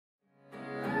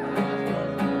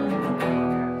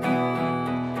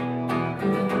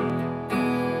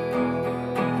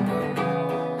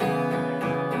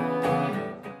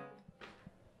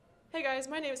guys,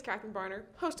 my name is Katherine Barner,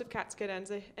 host of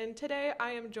Cadenza, and today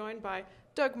I am joined by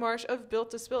Doug Martsch of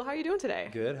Built to Spill. How are you doing today?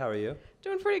 Good, how are you?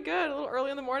 Doing pretty good, a little early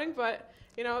in the morning, but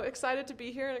excited to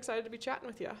be here and excited to be chatting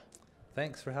with you.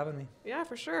 Thanks for having me. Yeah,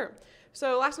 for sure.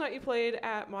 So last night you played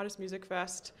at Modest Music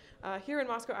Fest here in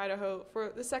Moscow, Idaho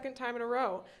for the second time in a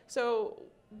row. So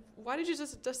why did you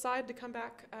just decide to come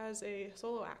back as a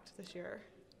solo act this year?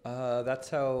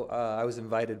 That's how I was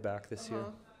invited back this year.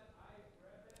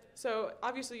 So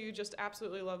obviously you just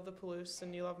absolutely love the Palouse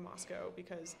and you love Moscow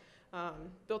because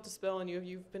Built to Spill and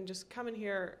you've been just coming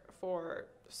here for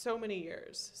so many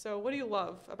years. So what do you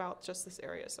love about just this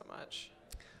area so much?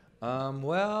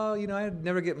 Well, I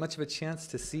never get much of a chance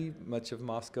to see much of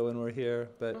Moscow when we're here,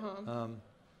 but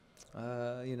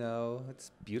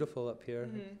it's beautiful up here,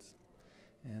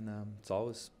 and it's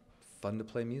always fun to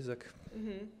play music.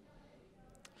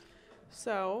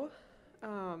 So,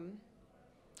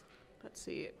 let's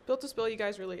see. Built to Spill, you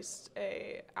guys released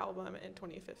a album in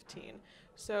 2015.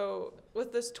 So,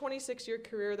 with this 26-year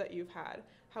career that you've had,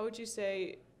 how would you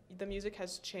say the music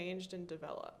has changed and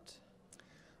developed?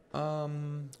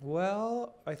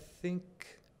 Well, I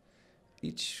think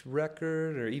each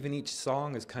record or even each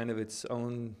song is kind of its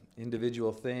own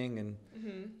individual thing, and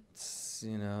it's,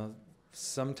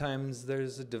 sometimes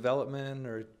there's a development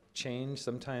or change.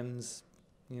 Sometimes,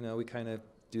 we kind of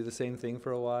do the same thing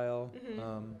for a while.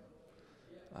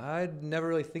 I'd never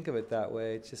really think of it that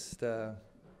way. It just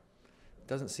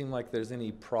doesn't seem like there's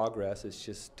any progress. It's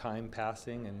just time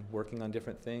passing and working on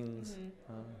different things.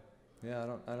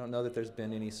 Yeah, I don't know that there's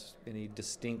been any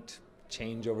distinct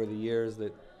change over the years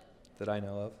that I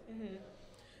know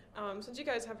of. Since you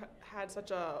guys have had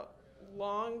such a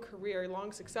long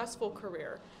successful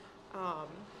career, some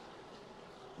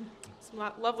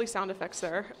lovely sound effects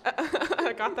there.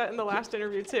 I got that in the last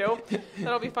interview too.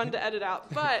 That'll be fun to edit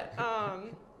out. But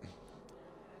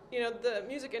the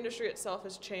music industry itself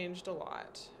has changed a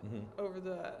lot over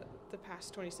the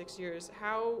past 26 years.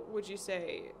 How would you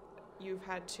say you've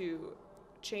had to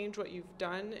change what you've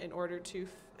done in order to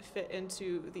fit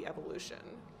into the evolution?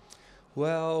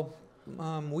 Well,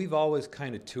 we've always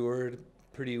kind of toured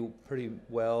pretty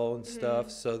well and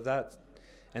stuff, so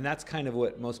that's kind of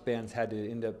what most bands had to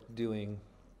end up doing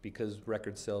because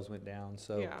record sales went down.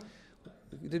 So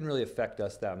it didn't really affect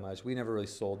us that much. We never really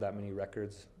sold that many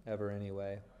records ever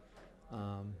anyway.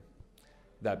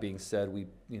 That being said, we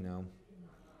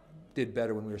did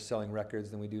better when we were selling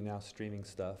records than we do now streaming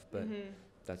stuff, but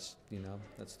that's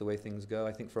the way things go.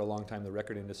 I think for a long time the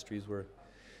record industries were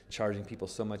charging people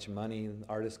so much money, and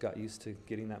artists got used to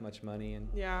getting that much money, and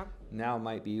now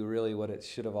might be really what it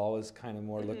should have always kind of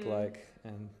more looked like,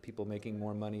 and people making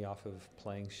more money off of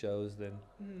playing shows than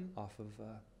off of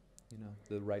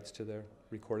the rights to their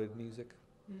recorded music.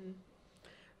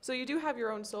 So you do have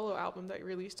your own solo album that you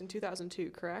released in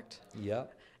 2002, correct?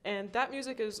 Yep. And that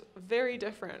music is very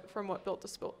different from what Built to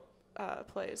Spill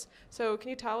plays. So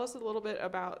can you tell us a little bit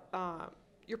about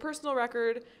your personal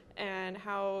record and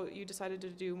how you decided to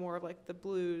do more of like the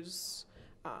blues,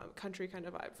 country kind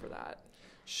of vibe for that?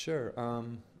 Sure.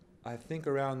 I think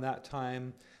around that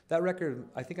time, that record,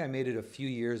 I think I made it a few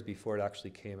years before it actually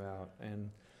came out,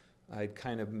 and I'd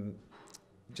kind of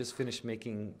just finished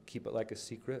making Keep It Like a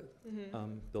Secret,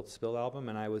 Built to Spill album,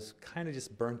 and I was kind of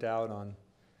just burnt out on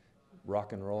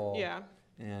rock and roll. Yeah.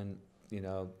 And,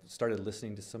 started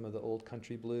listening to some of the old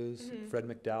country blues, Fred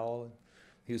McDowell.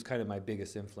 He was kind of my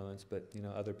biggest influence, but,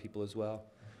 other people as well.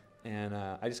 And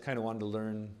I just kind of wanted to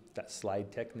learn that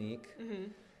slide technique.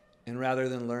 And rather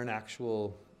than learn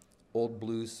actual old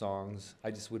blues songs,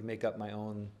 I just would make up my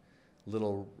own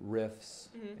little riffs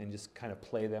and just kind of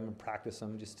play them and practice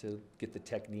them just to get the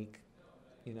technique,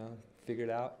 figured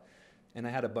out. And I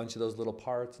had a bunch of those little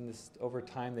parts, and just over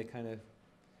time they kind of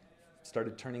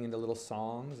started turning into little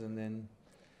songs, and then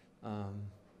I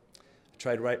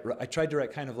tried to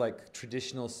write kind of like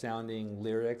traditional sounding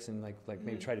lyrics and like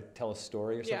maybe try to tell a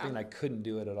story or something, and I couldn't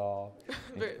do it at all.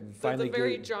 Finally, the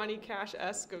very Johnny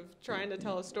Cash-esque of trying to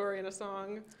tell a story in a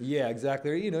song. Yeah,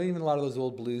 exactly. Or, even a lot of those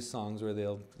old blues songs where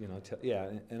they'll,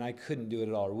 and I couldn't do it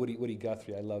at all. Or Woody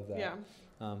Guthrie, I love that. Yeah.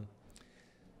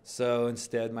 So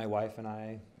instead, my wife and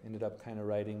I ended up kind of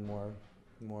writing more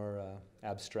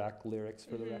abstract lyrics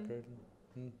for the record,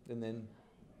 and then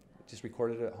just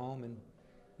recorded it at home, and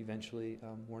eventually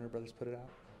Warner Brothers put it out.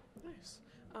 Nice.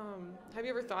 Have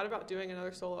you ever thought about doing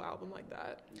another solo album like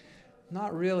that?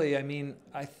 Not really.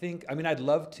 I'd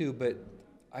love to, but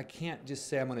I can't just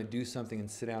say I'm going to do something and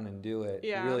sit down and do it.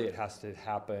 Yeah. Really, it has to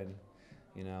happen.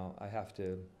 I have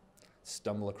to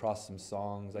stumble across some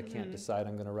songs. I can't decide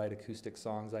I'm going to write acoustic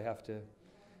songs. I have to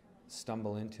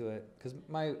stumble into it, because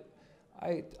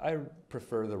I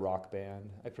prefer the rock band.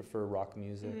 I prefer rock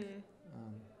music.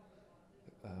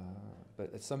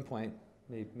 But at some point,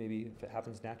 maybe if it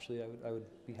happens naturally, I would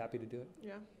be happy to do it.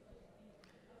 Yeah.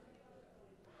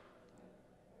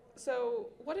 So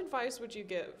what advice would you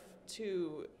give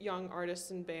to young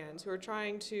artists and bands who are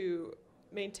trying to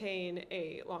maintain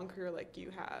a long career like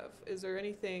you have? Is there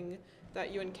anything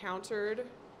that you encountered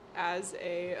as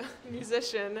a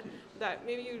musician that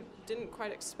maybe you didn't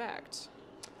quite expect?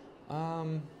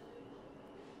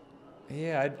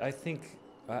 Yeah, I think,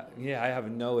 I have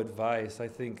no advice. I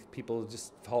think people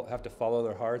just have to follow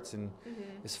their hearts. And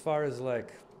as far as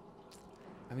like,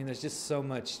 I mean, there's just so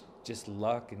much just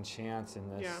luck and chance in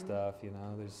this stuff, you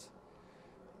know.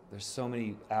 There's so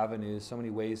many avenues, so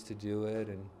many ways to do it,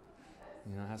 and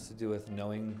you know, it has to do with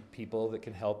knowing people that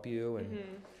can help you. And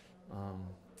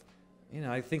you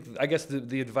know, I guess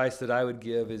the advice that I would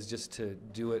give is just to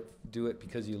do it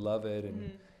because you love it,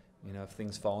 and you know, if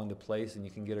things fall into place and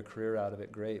you can get a career out of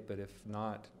it, great. But if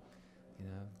not, you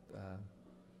know,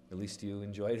 at least you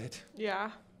enjoyed it.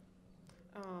 Yeah.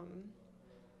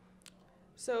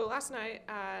 So last night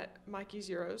at Mikey's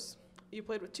Euros, you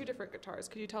played with 2 different guitars.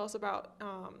 Could you tell us about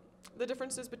the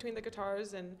differences between the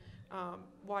guitars and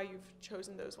why you've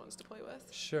chosen those ones to play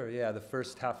with? Sure, yeah. The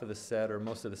first half of the set, or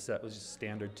most of the set, was just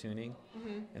standard tuning.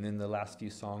 And then the last few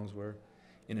songs were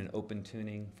in an open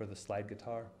tuning for the slide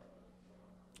guitar.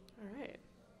 All right.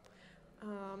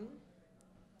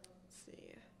 Let's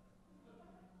see.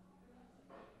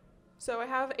 So I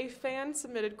have a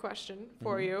fan-submitted question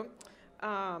for you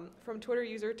from Twitter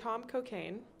user Tom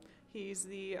Cocaine. He's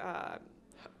the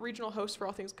regional host for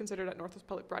All Things Considered at Northwest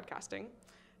Public Broadcasting.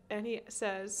 And he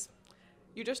says,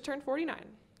 "You just turned 49.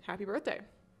 Happy birthday.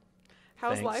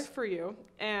 How's Thanks. life for you?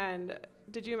 And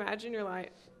did you imagine your life?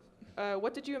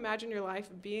 What did you imagine your life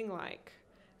being like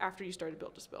after you started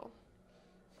Built to Spill?"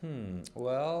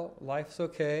 Well, life's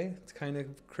okay. It's kind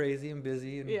of crazy and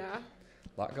busy and Yeah.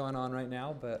 a lot going on right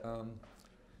now. But,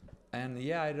 and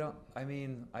yeah,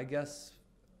 I guess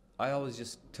I always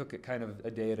just took it kind of a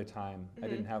day at a time. I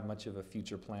didn't have much of a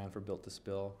future plan for Built to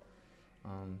Spill.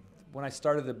 When I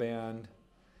started the band,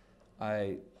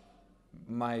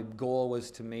 my goal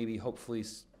was to maybe hopefully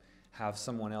have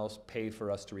someone else pay for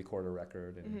us to record a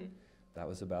record. And that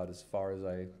was about as far as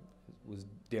I was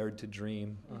dared to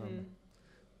dream.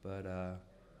 But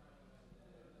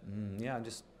yeah,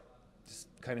 just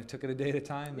kind of took it a day at a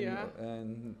time.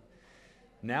 And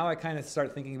now I kind of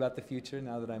start thinking about the future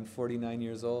now that I'm 49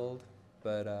 years old.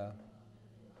 But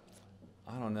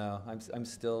I don't know. I'm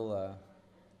still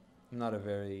not a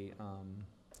very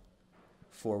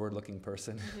forward-looking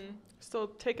person. Still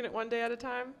taking it one day at a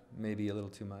time? Maybe a little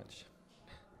too much.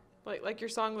 Like your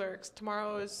song lyrics.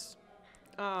 Tomorrow is...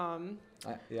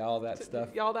 yeah, all that stuff.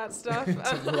 All that stuff.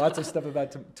 Lots of stuff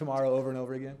about tomorrow over and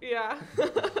over again. Yeah.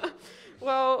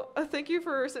 Well, thank you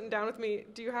for sitting down with me.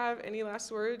 Do you have any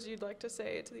last words you'd like to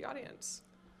say to the audience?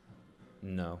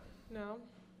 No. No?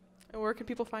 And where can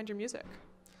people find your music?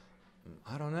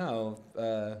 I don't know.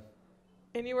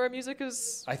 Anywhere music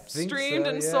is streamed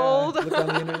so, and sold? Look on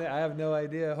the internet. I have no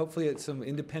idea. Hopefully at some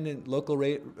independent local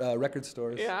record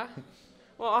stores. Yeah.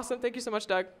 Well, awesome. Thank you so much,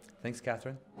 Doug. Thanks,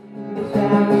 Katherine.